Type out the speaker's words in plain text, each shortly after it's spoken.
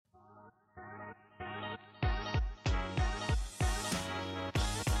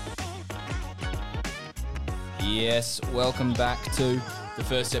Yes, welcome back to the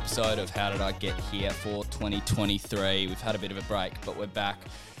first episode of How Did I Get Here for 2023. We've had a bit of a break, but we're back.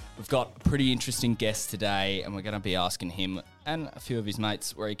 We've got a pretty interesting guest today, and we're going to be asking him and a few of his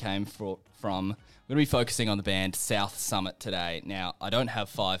mates where he came from. We're going to be focusing on the band South Summit today. Now, I don't have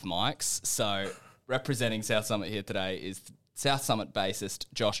 5 mics, so representing South Summit here today is South Summit bassist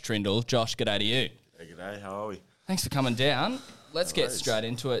Josh Trindle. Josh, g'day to you. Hey, g'day, how are we? Thanks for coming down. Let's get straight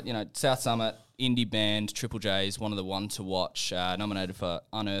into it. You know, South Summit, indie band, Triple J's, one of the one to watch, nominated for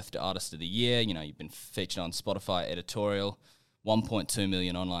Unearthed Artist of the Year. You know, you've been featured on Spotify editorial, 1.2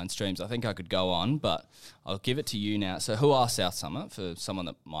 million online streams. I think I could go on, but I'll give it to you now. So who are South Summit for someone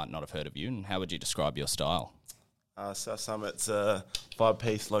that might not have heard of you, and how would you describe your style? South Summit's a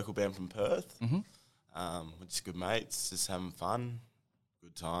 5-piece local band from Perth. We're just good mates, just having fun,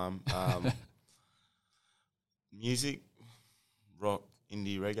 good time. Music, rock,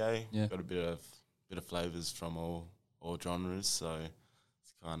 indie, reggae. Yeah. Got a bit of flavours from all genres, so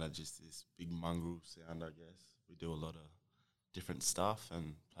it's kind of just this big mongrel sound, I guess. We do a lot of different stuff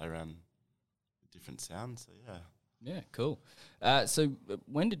and play around with different sounds, so yeah. Yeah, cool. So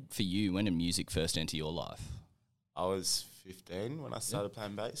when did music first enter your life? I was 15 when I started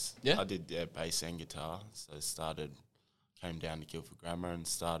playing bass. Yeah? I did bass and guitar, so came down to Guildford Grammar and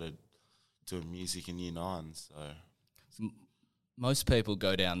started doing music in year 9, so... Most people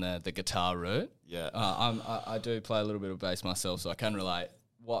go down the guitar route. Yeah. I do play a little bit of bass myself, so I can relate.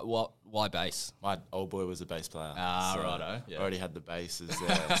 Why bass? My old boy was a bass player. Righto. Yeah. Already had the basses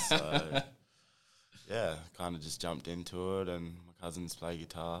there, so yeah, kind of just jumped into it. And my cousins play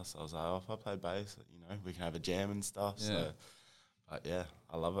guitar, so I was like, oh, if I play bass, we can have a jam and stuff. Yeah. So, but yeah,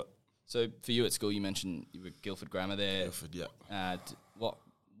 I love it. So for you at school, you mentioned you were Guildford Grammar there. Guildford, yeah.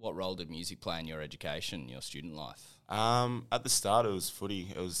 What role did music play in your education, your student life? At the start, it was footy.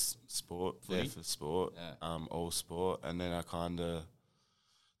 It was sport, Footy? there for sport, Yeah. all sport. And then I kind of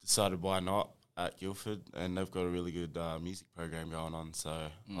decided why not at Guildford, and they've got a really good music program going on. So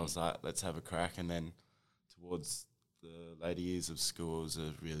I was like, let's have a crack. And then towards the later years of school, it was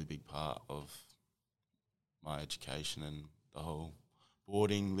a really big part of my education and the whole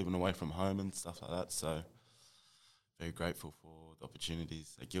boarding, living away from home and stuff like that. So very grateful for the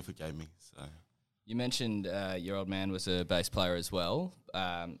opportunities that Guildford gave me. So. You mentioned your old man was a bass player as well.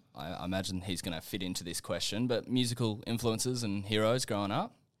 I imagine he's going to fit into this question, but musical influences and heroes growing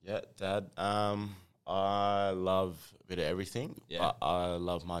up? Yeah, Dad. I love a bit of everything. Yeah. But I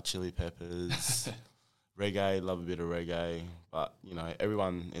love my Chili Peppers. Reggae, love a bit of reggae. But,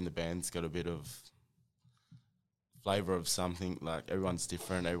 everyone in the band's got a bit of flavour of something. Like, everyone's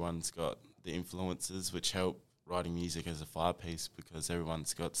different. Everyone's got the influences which help writing music as a 5-piece, because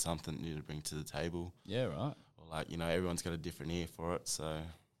everyone's got something new to bring to the table. Yeah, right. Or everyone's got a different ear for it. So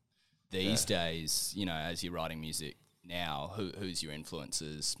These days, as you're writing music now, who's your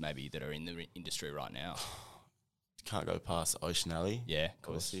influences maybe that are in the industry right now? Can't go past Ocean Alley. Yeah, of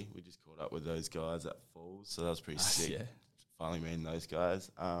course. Obviously, we just caught up with those guys at Falls, so that was pretty sick. Yeah. Finally meeting those guys.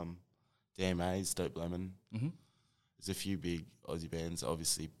 DMA's, Dope Lemon. Mm-hmm. There's a few big Aussie bands,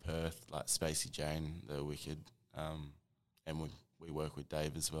 obviously Perth, like Spacey Jane, they're wicked. And we work with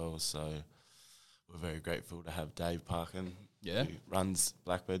Dave as well, so we're very grateful to have Dave Parkin, who runs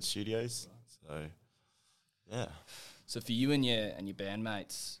Blackbird Studios. So, yeah. So for you and your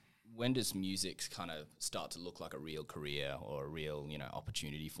bandmates, when does music kind of start to look like a real career or a real,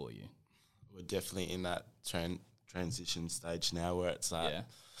 opportunity for you? We're definitely in that transition stage now where it's like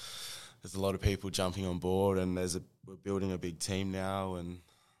there's a lot of people jumping on board, and we're building a big team now, and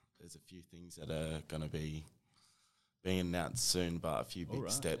there's a few things that are going to be being announced soon, but a few big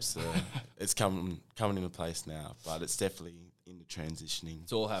steps. It's coming into place now, but it's definitely in the transitioning.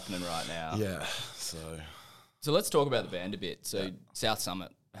 It's all happening right now. Yeah, So let's talk about the band a bit. So South Summit,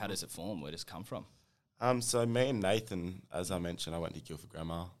 how does it form? Where does it come from? So me and Nathan, as I mentioned, I went to Guildford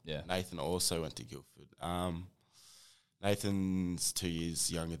Grammar. Yeah. Nathan also went to Guildford. Nathan's 2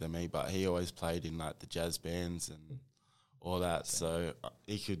 years younger than me, but he always played in the jazz bands and all that. So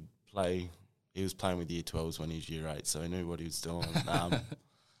he could play. He was playing with year 12s when he was year 8, so he knew what he was doing.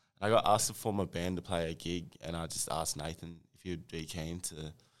 I got asked to form a band to play a gig, and I just asked Nathan if he would be keen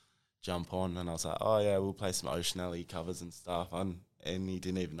to jump on, and I was like, oh yeah, we'll play some Ocean Alley covers and stuff. And he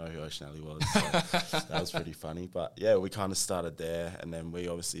didn't even know who Ocean Alley was, so that was pretty funny. But yeah, we kind of started there, and then we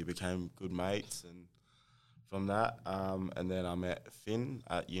obviously became good mates, and from that, and then I met Finn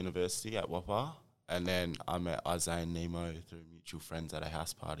at university at Wappa, and then I met Isaiah and Nemo through mutual friends at a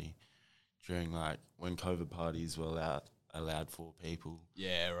house party during when COVID parties were allowed 4 people.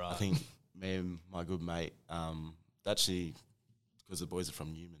 Yeah, right. I think me and my good mate, actually, because the boys are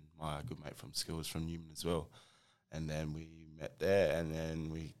from Newman, my good mate from school is from Newman as well. and then we met there, and then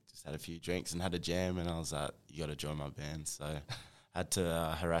we just had a few drinks and had a jam, and I was like, you got to join my band. So had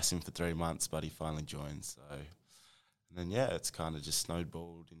to harass him for 3 months, but he finally joined. So, and then, yeah, it's kind of just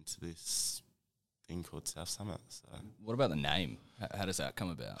snowballed into this thing called South Summit. So, what about the name? How does that come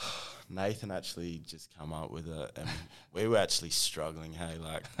about? Nathan actually just come up with it, and we were actually struggling, hey,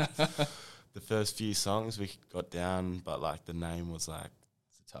 like the first few songs we got down, but like the name was like,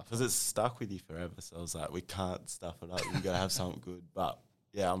 because it's stuck with you forever. So I was like, we can't stuff it up. We got to have something good. But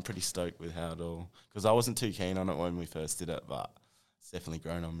yeah, I'm pretty stoked with how it all, because I wasn't too keen on it when we first did it, but it's definitely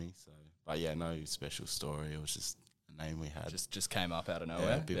grown on me. So, but yeah, no special story. It was just a name we had. Just came up out of nowhere.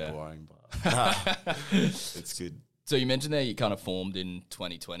 Yeah, a bit boring, but it's good. So you mentioned there you kind of formed in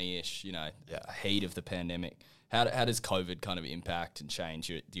 2020-ish, you know, heat of the pandemic. How does COVID kind of impact and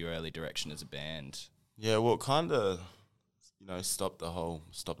change your early direction as a band? Yeah, well, kind of, you know, stopped the whole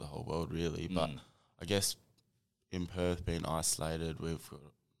world really. But I guess in Perth, being isolated, we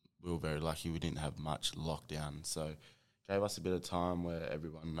were very lucky. We didn't have much lockdown, so gave us a bit of time where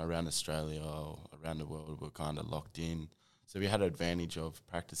everyone around Australia or around the world were kind of locked in. So we had an advantage of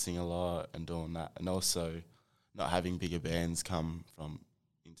practicing a lot and doing that, and also not having bigger bands come from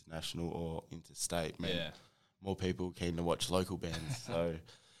international or interstate meant more people keen to watch local bands. So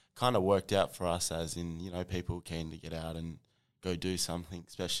kind of worked out for us, as in, you know, people keen to get out and go do something,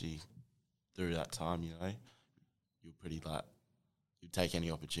 especially through that time, you know. You're pretty like, you'd take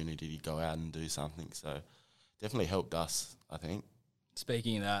any opportunity to go out and do something. So definitely helped us, I think.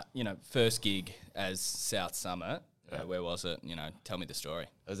 Speaking of that, you know, first gig as South Summit, where was it? You know, tell me the story.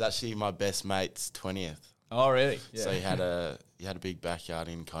 It was actually my best mate's 20th. Oh, really? Yeah. So he had a big backyard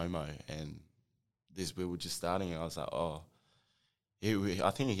in Como, and we were just starting, and I was like, oh.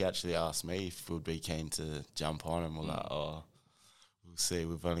 I think he actually asked me if we'd be keen to jump on, and we're like, oh, we'll see.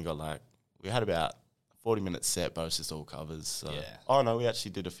 We've only got we had about 40 minutes set, but it's just all covers. So. Yeah. Oh, no, we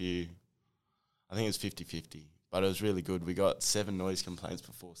actually did a few. I think it was 50-50, but it was really good. We got 7 noise complaints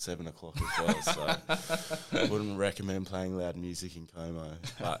before 7 o'clock as well, so I wouldn't recommend playing loud music in Como,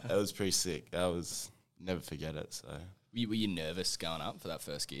 but it was pretty sick. Never forget it. So were you nervous going up for that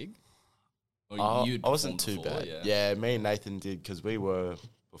first gig? Or I wasn't too before, bad. Yeah, me and Nathan did, because we were,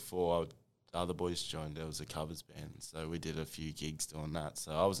 before the other boys joined, there was a covers band, so we did a few gigs doing that.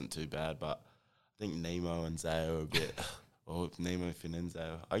 So I wasn't too bad, but I think Nemo and Zayo were a bit, or Nemo, Finn and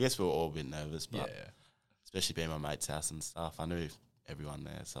Zayo. I guess we were all a bit nervous, but especially being my mate's house and stuff, I knew everyone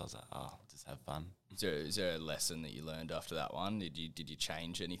there, so I was like, just have fun. Is there a lesson that you learned after that one? Did you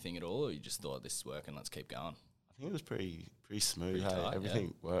change anything at all, or you just thought this is working, let's keep going? I think it was pretty smooth. Pretty tight,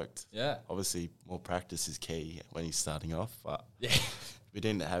 everything worked. Yeah. Obviously, more practice is key when you're starting off, but we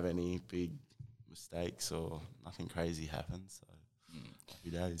didn't have any big mistakes or nothing crazy happened. So happy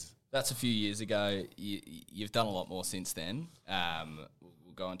days. That's a few years ago. You've done a lot more since then.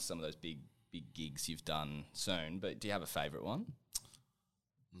 We'll go into some of those big gigs you've done soon. But do you have a favourite one?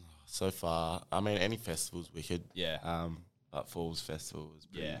 So far, I mean, any festival's wicked. Yeah. But Falls Festival was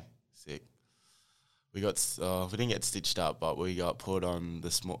pretty sick. We didn't get stitched up, but we got put on the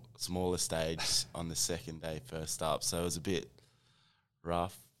smaller stage on the second day first up. So it was a bit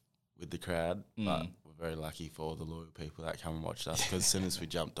rough with the crowd, but we're very lucky for all the loyal people that come and watched us, because as soon as we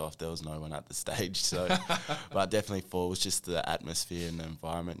jumped off, there was no one at the stage. So, but definitely Falls, just the atmosphere and the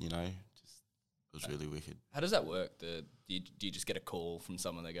environment, you know, it was really wicked. How does that work? Do you just get a call from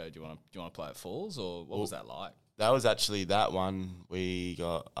someone? They go, "Do you want to play at Falls?" Or what was that like? That was actually that one. We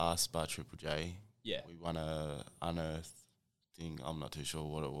got asked by Triple J. Yeah, we won a Unearthed thing. I'm not too sure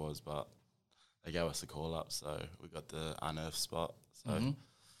what it was, but they gave us a call up, so we got the Unearthed spot. So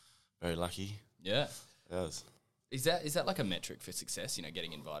very lucky. Yeah, it was. Is that like a metric for success? You know,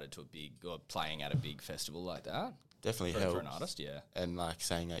 getting invited to a big or playing at a big festival like that. Definitely helps for an artist. Yeah, and like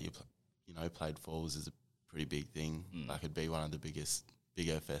saying that played Falls is a pretty big thing. Like, it'd be one of the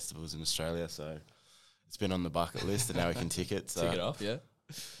bigger festivals in Australia. So it's been on the bucket list, and now we can tick it. So tick it off, yeah.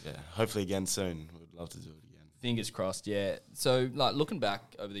 Yeah, hopefully again soon. We'd love to do it again. Fingers crossed, yeah. So, like, looking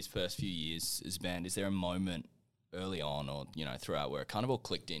back over these first few years as a band, is there a moment early on or, you know, throughout where it kind of all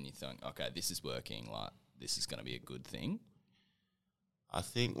clicked in? You think, okay, this is working, like, this is going to be a good thing? I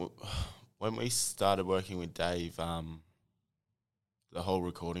think when we started working with Dave, the whole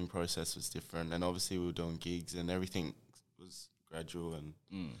recording process was different, and obviously we were doing gigs and everything was gradual and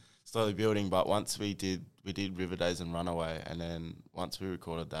slowly building. But once we did River Days and Runaway, and then once we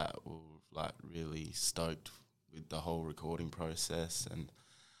recorded that, we were like really stoked with the whole recording process, and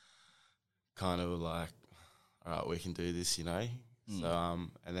kind of like, all right, we can do this, you know. So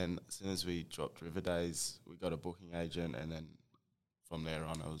and then as soon as we dropped River Days, we got a booking agent, and then from there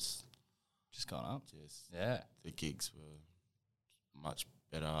on, it was Just gone up. Just Yeah. the gigs were much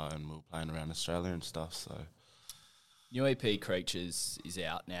better, and we were playing around Australia and stuff. So New EP Creatures is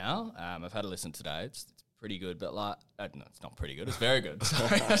out now. I've had a listen today. It's pretty good, but no, it's not pretty good. It's very good.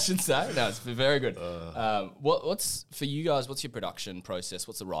 Sorry, I should say. No, it's very good. What's for you guys? What's your production process?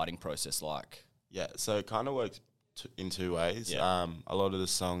 What's the writing process like? yeah, so it kind of works in two ways. Yeah. A lot of the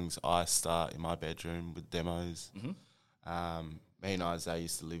songs I start in my bedroom with demos. Me and Isaiah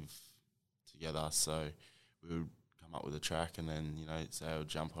used to live together, so we would come up with a track, and then Isaiah would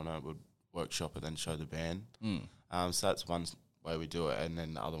jump on it, would workshop it, then show the band. So that's one way we do it, and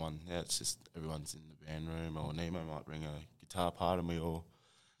then the other one, it's just everyone's in the band room, or Nemo might bring a guitar part, and we all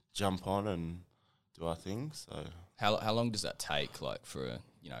jump on and do our thing. So how long does that take, like for a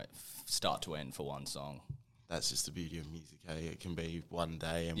start to end for one song? that's just the beauty of music. Hey, it can be one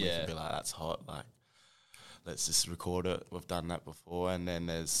day, and we Yeah. can be like, that's hot, like let's just record it. We've done that before, and then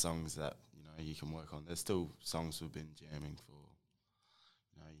there's songs that you can work on. There's still songs we've been jamming for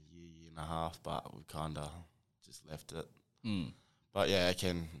a year and a half, but we kind of just left it. But yeah,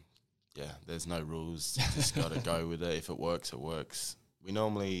 there's no rules. You just got to go with it. If it works, it works. We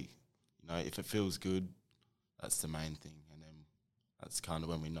normally, if it feels good, that's the main thing. And then that's kind of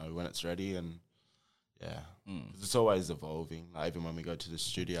when we know when it's ready. And yeah, 'cause it's always evolving. Like even when we go to the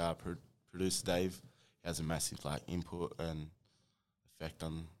studio, our producer Dave has a massive input and effect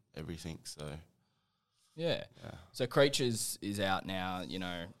on everything. So Yeah. So Creatures is out now.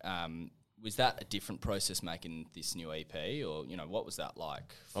 Was that a different process making this new EP, or what was that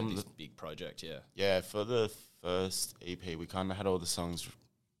like for this big project? Yeah. Yeah, for the first EP, we kind of had all the songs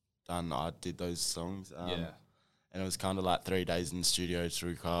done. I did those songs. And it was kind of like 3 days in the studio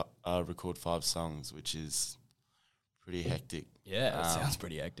to record 5 songs, which is pretty hectic. Yeah, that sounds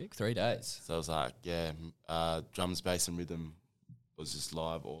pretty hectic. 3 days. So I was like, drums, bass, and rhythm was just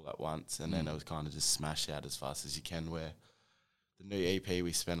live all at once, and then it was kind of just smash out as fast as you can. Where the new EP,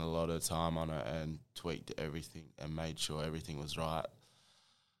 we spent a lot of time on it and tweaked everything and made sure everything was right,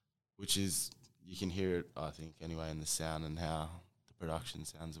 which is, you can hear it, I think, anyway, in the sound and how the production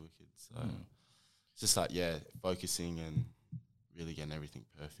sounds wicked. So it's just focusing and really getting everything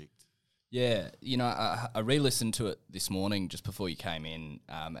perfect. Yeah, I re-listened to it this morning just before you came in,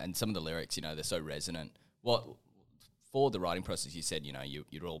 and some of the lyrics, they're so resonant. For the writing process, you said,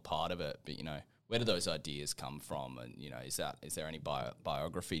 you're all part of it, but, where do those ideas come from? And, is there any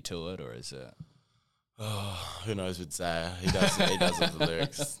biography to it, or is it? Oh, who knows with Zaya? He does all the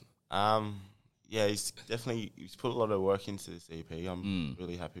lyrics. He's put a lot of work into this EP. I'm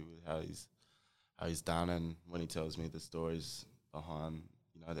really happy with how he's done, and when he tells me the stories behind,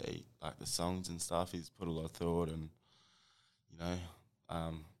 the songs and stuff, he's put a lot of thought, and but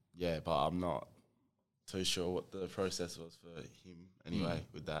I'm not too sure what the process was for him anyway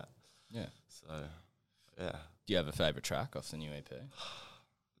with that. Yeah. So, yeah. Do you have a favourite track off the new EP?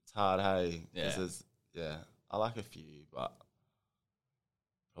 It's hard, hey. Yeah. I like a few, but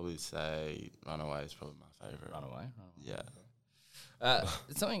probably say Runaway is probably my favourite. Runaway. Yeah.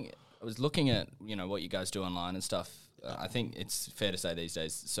 Something I was looking at, what you guys do online and stuff. I think it's fair to say these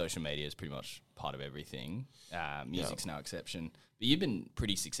days social media is pretty much part of everything. Music's no exception. But you've been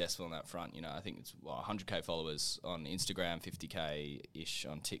pretty successful on that front. I think it's 100K followers on Instagram, 50K-ish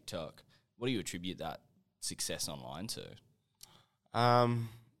on TikTok. What do you attribute that success online to? You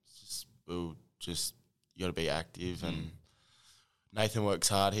got to be active, and Nathan works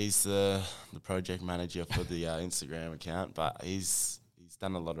hard. He's the project manager for the Instagram account, but he's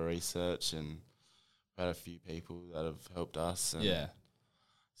done a lot of research and had a few people that have helped us. And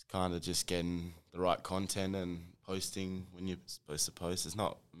it's kind of just getting the right content and posting when you're supposed to post. There's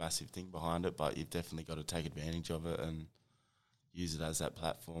not a massive thing behind it, but you've definitely got to take advantage of it and use it as that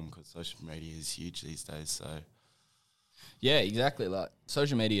platform, because social media is huge these days. So yeah, exactly. Like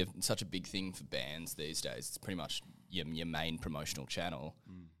social media is such a big thing for bands these days. It's pretty much your main promotional channel.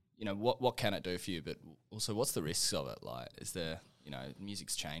 What can it do for you? But also, what's the risks of it? Like, is there,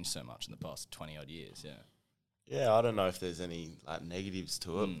 music's changed so much in the past 20 odd years. Yeah. Yeah, I don't know if there's any negatives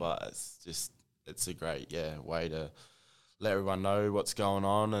to it, but it's a great way to let everyone know what's going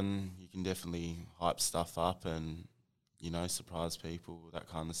on, and you can definitely hype stuff up and surprise people, that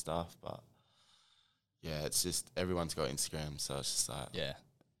kind of stuff. But yeah, it's just everyone's got Instagram, so it's just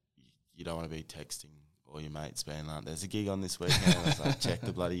you don't want to be texting all your mates being like, there's a gig on this weekend. It's like, check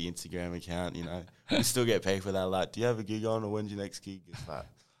the bloody Instagram account. You still get people that are like, do you have a gig on, or when's your next gig? It's like,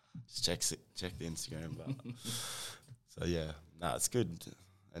 just check the Instagram. But so yeah, it's good.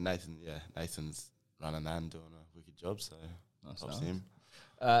 And Nathan's running that and doing a wicked job. So props to him.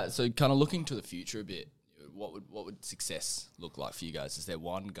 So kind of looking to the future a bit, what would success look like for you guys? Is there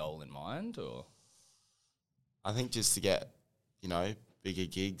one goal in mind, or? I think just to get, bigger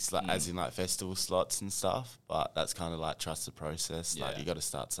gigs, like as in like festival slots and stuff. But that's kind of like trust the process. Yeah. Like you got to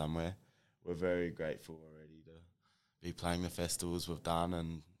start somewhere. We're very grateful already to be playing the festivals we've done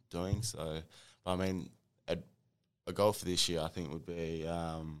and doing. So, but I mean, a goal for this year I think would be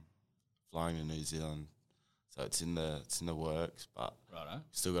flying to New Zealand. So it's in the works, but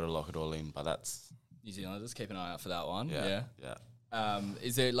still got to lock it all in. But that's New Zealanders, keep an eye out for that one. yeah.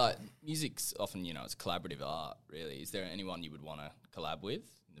 Is there like music's often it's collaborative art really? Is there anyone you would want to collab with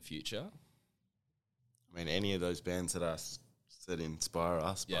in the future? I mean, any of those bands that that inspire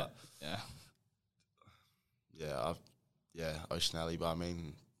us. But Ocean Alley. But I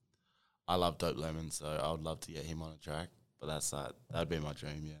mean, I love Dope Lemon, so I would love to get him on a track. But that'd be my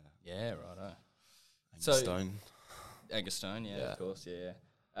dream. Yeah. Yeah. Righto. Angus Stone. Yeah, of course.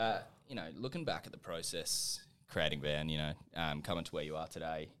 Yeah. Looking back at the process, creating a band, coming to where you are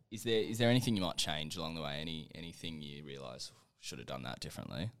today, is there anything you might change along the way? Anything you realise should have done that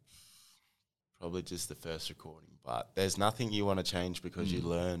differently? Probably just the first recording, but there's nothing you want to change because you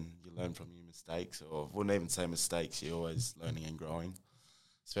learn from your mistakes, or I wouldn't even say mistakes. You're always learning and growing.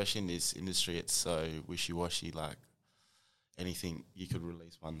 Especially in this industry, it's so wishy-washy. Like anything, you could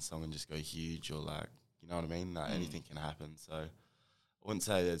release one song and just go huge, or like, you know what I mean? Like anything can happen. So I wouldn't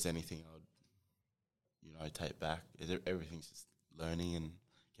say there's anything I would, take back. Everything's just learning and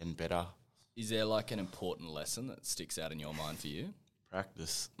getting better. Is there like an important lesson that sticks out in your mind for you?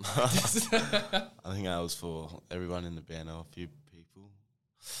 Practice. I think that was for everyone in the band, or a few people.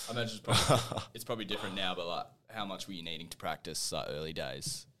 I imagine it's probably different now, but like, how much were you needing to practice like early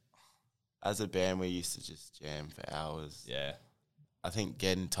days? As a band, we used to just jam for hours. Yeah. I think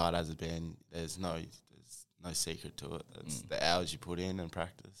getting tight as a band, there's no secret to it. It's the hours you put in and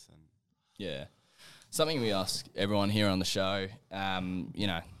practice. And yeah. Something we ask everyone here on the show, a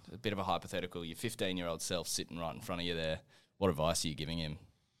bit of a hypothetical. Your 15-year-old self sitting right in front of you there. What advice are you giving him?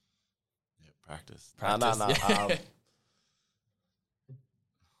 Yeah, practice. Practice. No.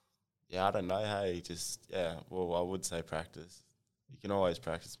 I don't know. Hey, well, I would say practice. You can always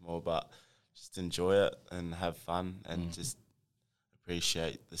practice more, but just enjoy it and have fun and just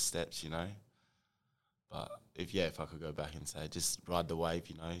appreciate the steps, But if I could go back and say, just ride the wave,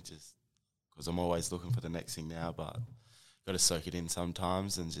 just because I'm always looking for the next thing now, but got to soak it in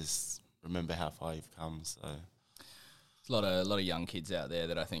sometimes and just remember how far you've come. So. A lot of young kids out there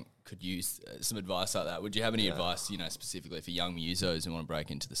that I think could use some advice like that. Would you have any advice, specifically for young musos who want to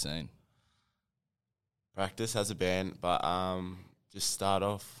break into the scene? Practice as a band, but just start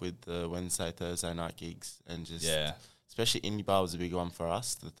off with the Wednesday, Thursday night gigs, and just especially Indie Bar was a big one for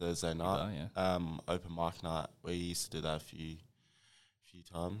us. The Thursday night, open mic night. We used to do that a few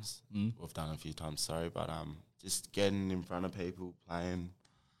times. We've done a few times, but just getting in front of people,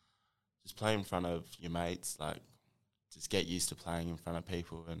 just play in front of your mates, like. Just get used to playing in front of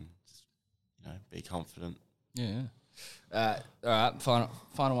people and just, be confident. Yeah. All right,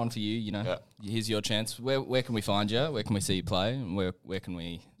 final one for you. Here's your chance. Where can we find you? Where can we see you play? And where can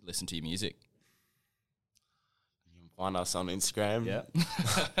we listen to your music? You can find us on Instagram,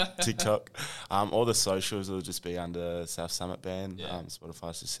 TikTok. All the socials will just be under South Summit Band.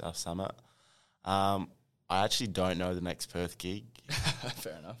 Spotify's just South Summit. I actually don't know the next Perth gig.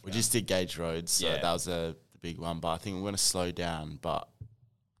 Fair enough. We just did Gage Road, so that was the big one, but I think we're going to slow down, but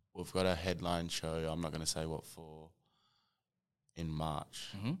we've got a headline show, I'm not going to say what for, in March.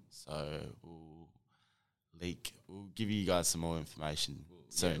 So we'll give you guys some more information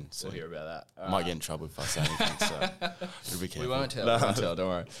soon. We'll hear about that. Might get in trouble if I say anything, so you'll be careful. We won't tell, don't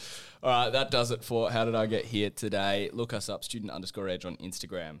worry. All right, that does it for How Did I Get Here today. Look us up, student_edge on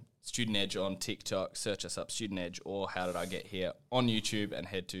Instagram, Student Edge on TikTok, search us up, Student Edge or How Did I Get Here on YouTube, and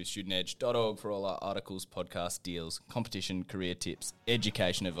head to studentedge.org for all our articles, podcasts, deals, competition, career tips,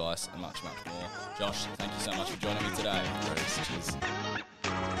 education advice, and much, much more. Josh, thank you so much for joining me today.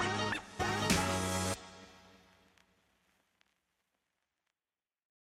 Cheers.